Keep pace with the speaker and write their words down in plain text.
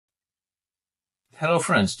Hello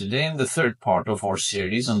friends, today in the third part of our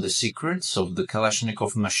series on the secrets of the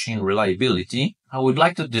Kalashnikov machine reliability, I would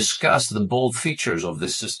like to discuss the bolt features of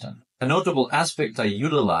this system. A notable aspect I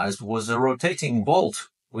utilized was a rotating bolt,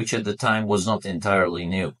 which at the time was not entirely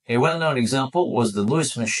new. A well-known example was the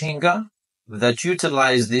Lewis machine gun that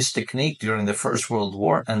utilized this technique during the First World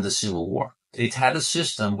War and the Civil War. It had a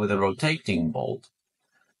system with a rotating bolt.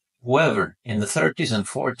 However, in the 30s and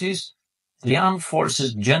 40s, the armed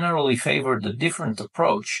forces generally favored a different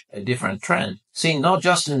approach, a different trend, seen not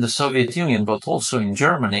just in the Soviet Union but also in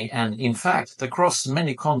Germany and, in fact, across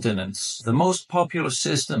many continents. The most popular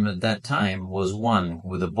system at that time was one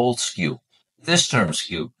with a bolt skew. This term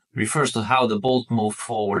skew refers to how the bolt moved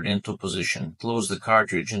forward into position, closed the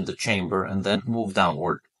cartridge in the chamber, and then moved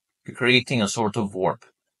downward, creating a sort of warp.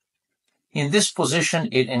 In this position,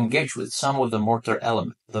 it engaged with some of the mortar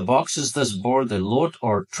element. The boxes thus bore the load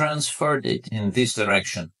or transferred it in this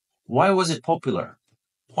direction. Why was it popular?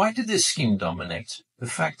 Why did this scheme dominate? The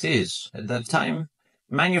fact is, at that time,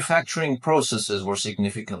 manufacturing processes were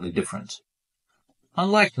significantly different.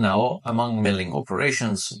 Unlike now, among milling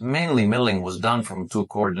operations, mainly milling was done from two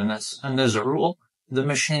coordinates, and as a rule, the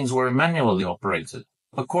machines were manually operated.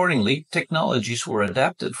 Accordingly, technologies were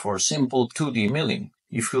adapted for simple 2D milling.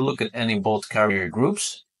 If you look at any bolt carrier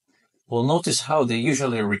groups, we'll notice how they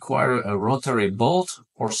usually require a rotary bolt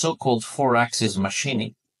or so-called 4-axis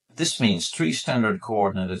machining. This means 3 standard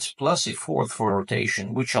coordinates plus a 4th for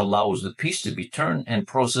rotation, which allows the piece to be turned and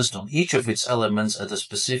processed on each of its elements at a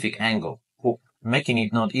specific angle, making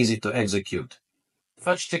it not easy to execute.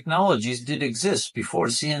 Such technologies did exist before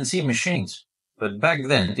CNC machines, but back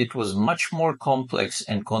then it was much more complex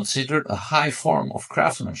and considered a high form of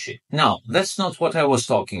craftsmanship. Now, that's not what I was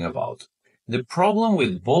talking about. The problem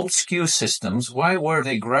with bolt skew systems, why were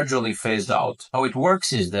they gradually phased out? How it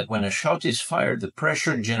works is that when a shot is fired, the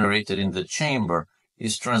pressure generated in the chamber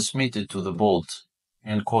is transmitted to the bolt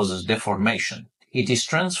and causes deformation. It is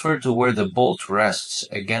transferred to where the bolt rests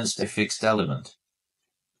against a fixed element.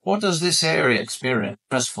 What does this area experience?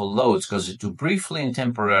 Stressful loads cause it to briefly and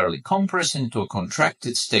temporarily compress into a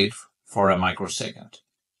contracted state for a microsecond.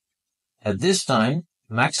 At this time,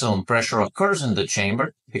 maximum pressure occurs in the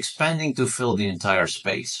chamber, expanding to fill the entire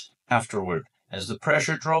space. Afterward, as the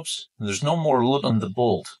pressure drops, there's no more load on the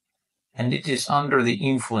bolt, and it is under the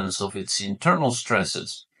influence of its internal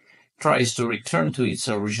stresses, tries to return to its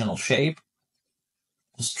original shape,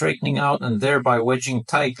 straightening out and thereby wedging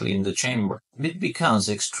tightly in the chamber. It becomes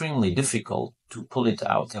extremely difficult to pull it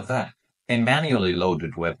out of that. In manually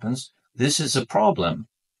loaded weapons, this is a problem.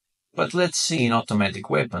 But let's see in automatic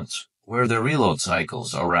weapons, where the reload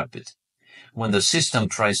cycles are rapid. When the system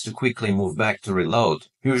tries to quickly move back to reload,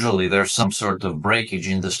 usually there's some sort of breakage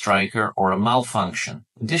in the striker or a malfunction.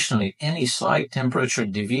 Additionally, any slight temperature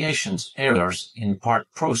deviations, errors in part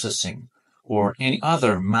processing, or any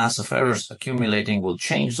other mass of errors accumulating will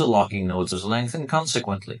change the locking node's length and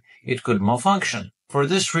consequently, it could malfunction. For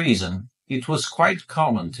this reason, it was quite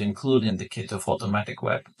common to include in the kit of automatic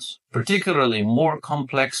weapons, particularly more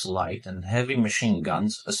complex light and heavy machine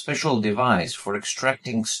guns, a special device for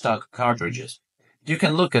extracting stuck cartridges. You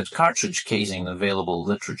can look at cartridge casing available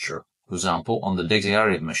literature, for example, on the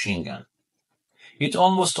Dexiarev machine gun. It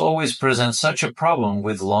almost always presents such a problem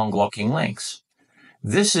with long locking lengths.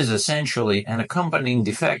 This is essentially an accompanying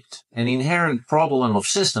defect, an inherent problem of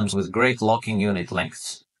systems with great locking unit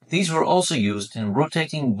lengths. These were also used in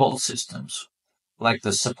rotating bolt systems, like the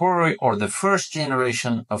Sapori or the first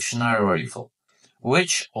generation of Schneider rifle,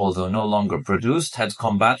 which, although no longer produced, had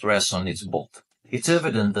combat rests on its bolt. It's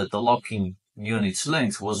evident that the locking unit's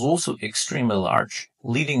length was also extremely large,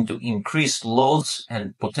 leading to increased loads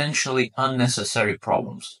and potentially unnecessary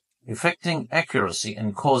problems, affecting accuracy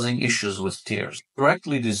and causing issues with tears.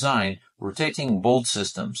 Correctly designed rotating bolt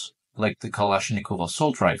systems, like the Kalashnikov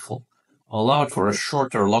Assault Rifle, allowed for a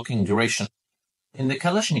shorter locking duration. In the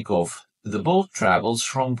Kalashnikov, the bolt travels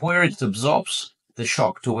from where it absorbs the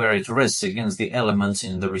shock to where it rests against the elements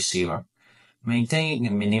in the receiver, maintaining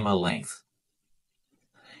a minimal length.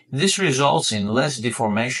 This results in less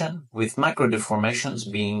deformation, with micro-deformations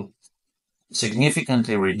being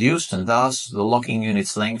significantly reduced, and thus the locking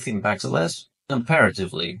unit's length impacts less.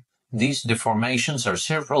 Comparatively, these deformations are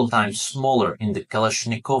several times smaller in the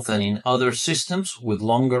Kalashnikov than in other systems with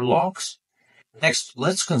longer locks. Next,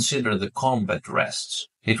 let's consider the combat rests.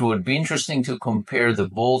 It would be interesting to compare the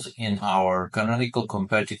bolt in our canonical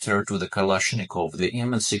competitor to the Kalashnikov, the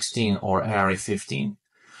M16 or AR-15.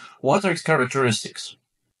 What are its characteristics?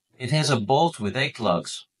 It has a bolt with 8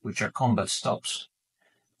 lugs, which are combat stops,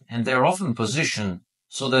 and they are often positioned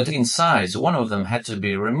so that in size one of them had to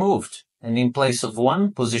be removed, and in place of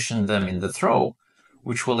one, position them in the throw,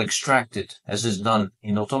 which will extract it, as is done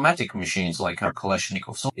in automatic machines like our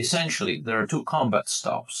Kalashnikov. So essentially, there are two combat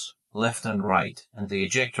stops, left and right, and the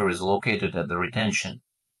ejector is located at the retention.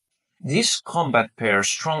 These combat pairs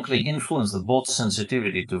strongly influence the bolt's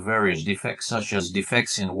sensitivity to various defects, such as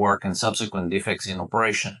defects in work and subsequent defects in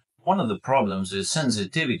operation. One of the problems is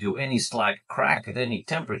sensitivity to any slight crack at any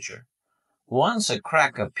temperature. Once a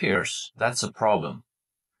crack appears, that's a problem.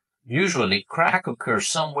 Usually, crack occurs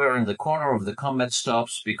somewhere in the corner of the combat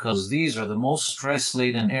stops because these are the most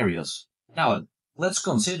stress-laden areas. Now, let's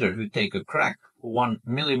consider we take a crack 1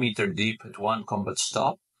 millimeter deep at one combat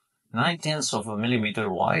stop, 0.9 of a millimeter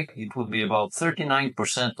wide. It would be about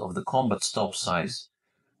 39% of the combat stop size,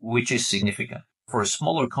 which is significant. For a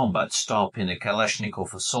smaller combat stop in a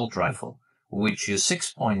Kalashnikov Assault Rifle, which is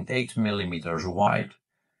 6.8 millimeters wide,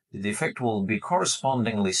 the defect will be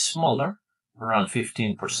correspondingly smaller, around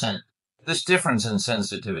 15%. This difference in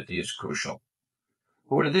sensitivity is crucial.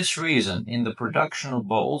 For this reason, in the production of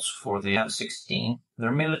bolts for the M16,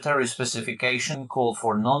 their military specification called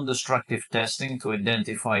for non-destructive testing to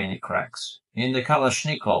identify any cracks. In the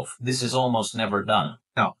Kalashnikov, this is almost never done.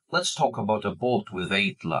 Now, let's talk about a bolt with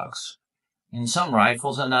 8 lugs. In some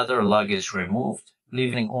rifles, another lug is removed,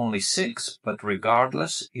 leaving only 6, but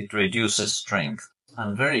regardless, it reduces strength.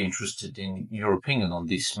 I'm very interested in your opinion on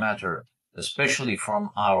this matter, especially from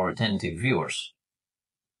our attentive viewers.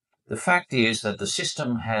 The fact is that the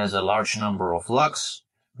system has a large number of lugs,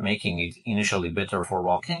 making it initially better for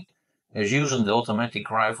locking, as used in the automatic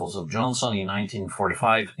rifles of Johnson in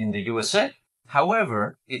 1945 in the USA.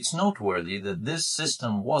 However, it's noteworthy that this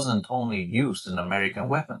system wasn't only used in American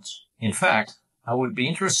weapons. In fact, I would be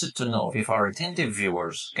interested to know if our attentive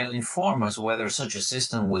viewers can inform us whether such a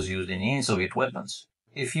system was used in any Soviet weapons.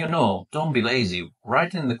 If you know, don't be lazy,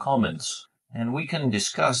 write in the comments, and we can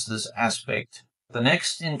discuss this aspect. The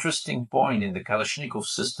next interesting point in the Kalashnikov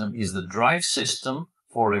system is the drive system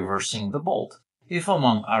for reversing the bolt. If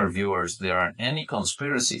among our viewers there are any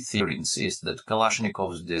conspiracy theories that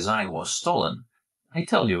Kalashnikov's design was stolen, I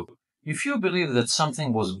tell you, if you believe that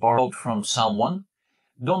something was borrowed from someone,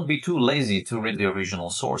 don't be too lazy to read the original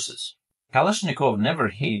sources. Kalashnikov never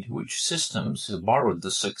hid which systems he borrowed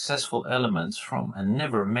the successful elements from and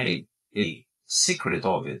never made a secret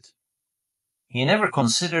of it. He never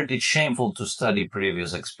considered it shameful to study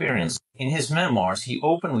previous experience. In his memoirs, he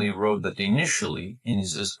openly wrote that initially, in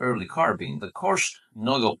his early carbine, the Korst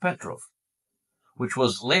Nogopetrov, which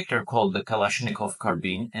was later called the Kalashnikov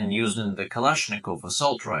carbine and used in the Kalashnikov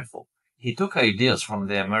Assault Rifle, he took ideas from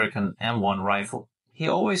the American M1 rifle. He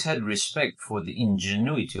always had respect for the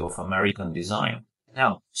ingenuity of American design.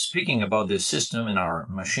 Now, speaking about this system in our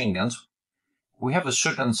machine guns, we have a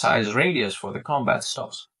certain size radius for the combat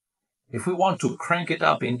stops. If we want to crank it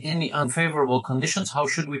up in any unfavorable conditions, how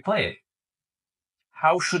should we play it?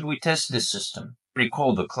 How should we test this system?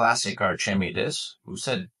 Recall the classic Archimedes, who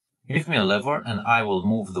said, "Give me a lever and I will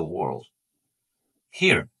move the world."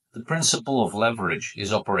 Here, the principle of leverage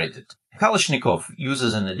is operated. Kalashnikov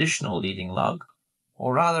uses an additional leading lug,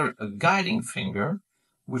 or rather a guiding finger,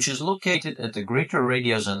 which is located at a greater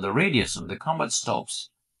radius than the radius of the combat stops.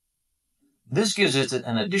 This gives it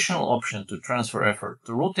an additional option to transfer effort,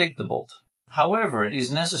 to rotate the bolt. However, it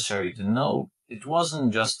is necessary to note it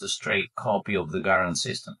wasn't just a straight copy of the Garand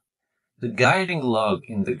system. The guiding lug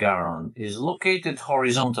in the Garand is located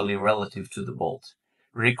horizontally relative to the bolt,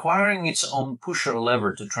 requiring its own pusher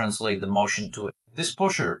lever to translate the motion to it. This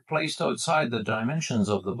pusher, placed outside the dimensions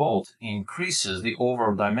of the bolt, increases the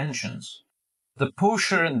overall dimensions. The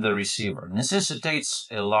pusher in the receiver necessitates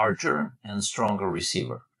a larger and stronger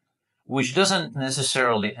receiver, which doesn't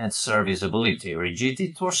necessarily add serviceability,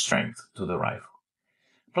 rigidity, or strength to the rifle.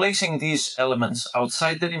 Placing these elements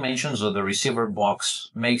outside the dimensions of the receiver box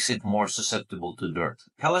makes it more susceptible to dirt.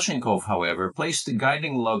 Kalashnikov, however, placed the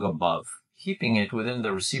guiding lug above, keeping it within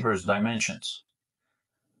the receiver's dimensions.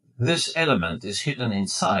 This element is hidden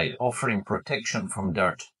inside, offering protection from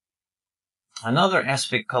dirt. Another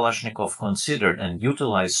aspect Kalashnikov considered and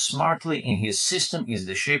utilized smartly in his system is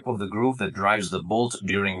the shape of the groove that drives the bolt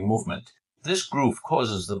during movement. This groove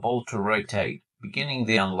causes the bolt to rotate, beginning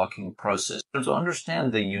the unlocking process. To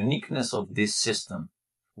understand the uniqueness of this system,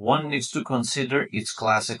 one needs to consider its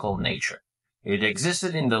classical nature. It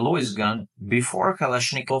existed in the Lewis gun before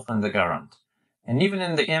Kalashnikov and the Garand, and even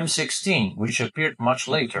in the M16, which appeared much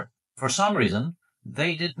later. For some reason,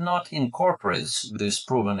 they did not incorporate this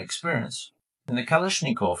proven experience. In the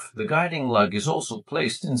Kalashnikov, the guiding lug is also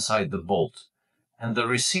placed inside the bolt, and the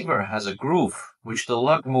receiver has a groove which the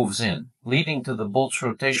lug moves in, leading to the bolt's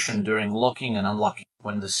rotation during locking and unlocking.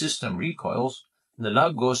 When the system recoils, the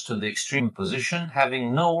lug goes to the extreme position,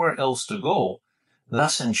 having nowhere else to go.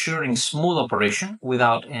 thus ensuring smooth operation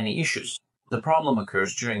without any issues. The problem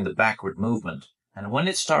occurs during the backward movement, and when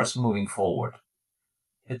it starts moving forward.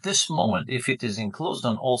 At this moment, if it is enclosed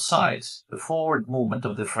on all sides, the forward movement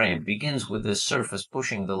of the frame begins with the surface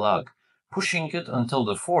pushing the lug, pushing it until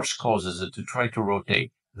the force causes it to try to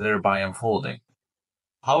rotate, thereby unfolding.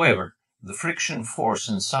 However, the friction force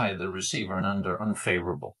inside the receiver is under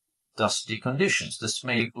unfavorable, dusty conditions. This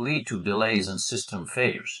may lead to delays and system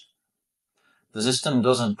failures. The system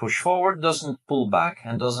doesn't push forward, doesn't pull back,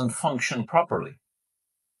 and doesn't function properly.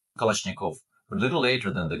 Kalashnikov, a little later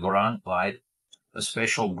than the Goran, applied a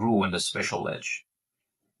special groove and a special edge.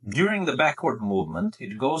 During the backward movement,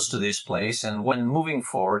 it goes to this place, and when moving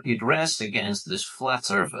forward, it rests against this flat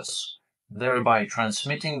surface, thereby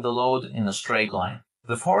transmitting the load in a straight line.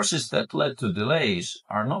 The forces that led to delays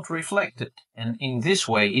are not reflected, and in this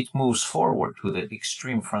way it moves forward to the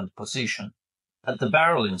extreme front position. At the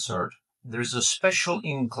barrel insert, there is a special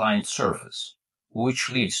inclined surface,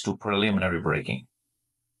 which leads to preliminary braking.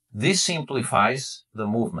 This simplifies the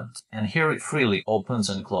movement, and here it freely opens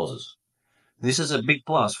and closes. This is a big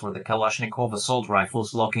plus for the Kalashnikov Assault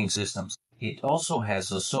Rifle's locking systems. It also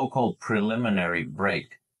has a so-called preliminary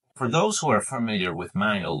brake. For those who are familiar with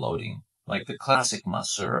manual loading, like the classic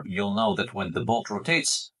masseur, you'll know that when the bolt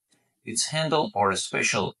rotates, its handle or a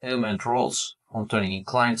special element rolls onto an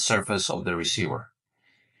inclined surface of the receiver.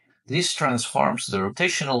 This transforms the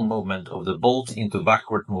rotational movement of the bolt into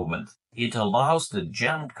backward movement. It allows the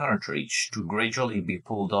jammed cartridge to gradually be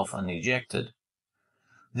pulled off and ejected.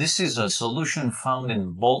 This is a solution found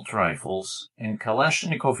in bolt rifles, and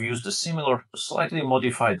Kalashnikov used a similar, slightly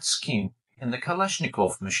modified scheme. In the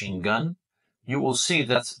Kalashnikov machine gun, you will see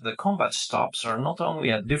that the combat stops are not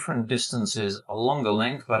only at different distances along the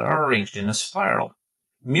length, but are arranged in a spiral,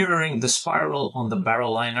 mirroring the spiral on the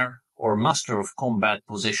barrel liner or master of combat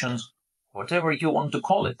positions, whatever you want to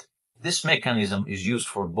call it. This mechanism is used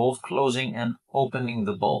for both closing and opening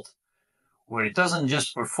the bolt, where it doesn't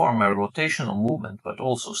just perform a rotational movement, but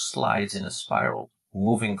also slides in a spiral,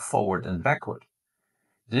 moving forward and backward.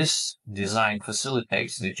 This design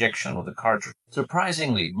facilitates the ejection of the cartridge.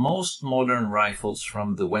 Surprisingly, most modern rifles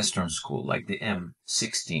from the Western school, like the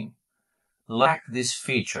M16, lack this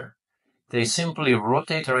feature. They simply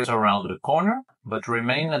rotate around the corner, but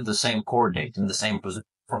remain at the same coordinate in the same position.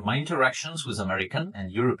 From my interactions with American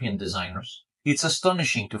and European designers, it's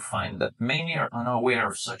astonishing to find that many are unaware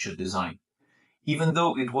of such a design, even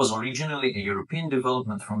though it was originally a European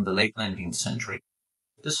development from the late 19th century.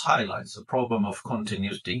 This highlights a problem of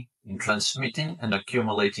continuity in transmitting and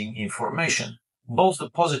accumulating information, both the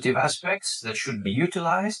positive aspects that should be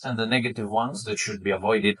utilized and the negative ones that should be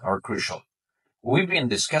avoided are crucial. We've been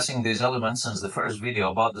discussing these elements since the first video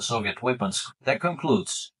about the Soviet weapons. That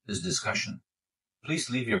concludes this discussion. Please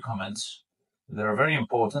leave your comments. They are very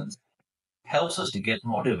important. Helps us to get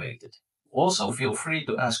motivated. Also, feel free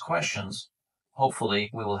to ask questions. Hopefully,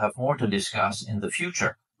 we will have more to discuss in the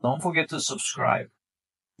future. Don't forget to subscribe.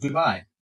 Goodbye.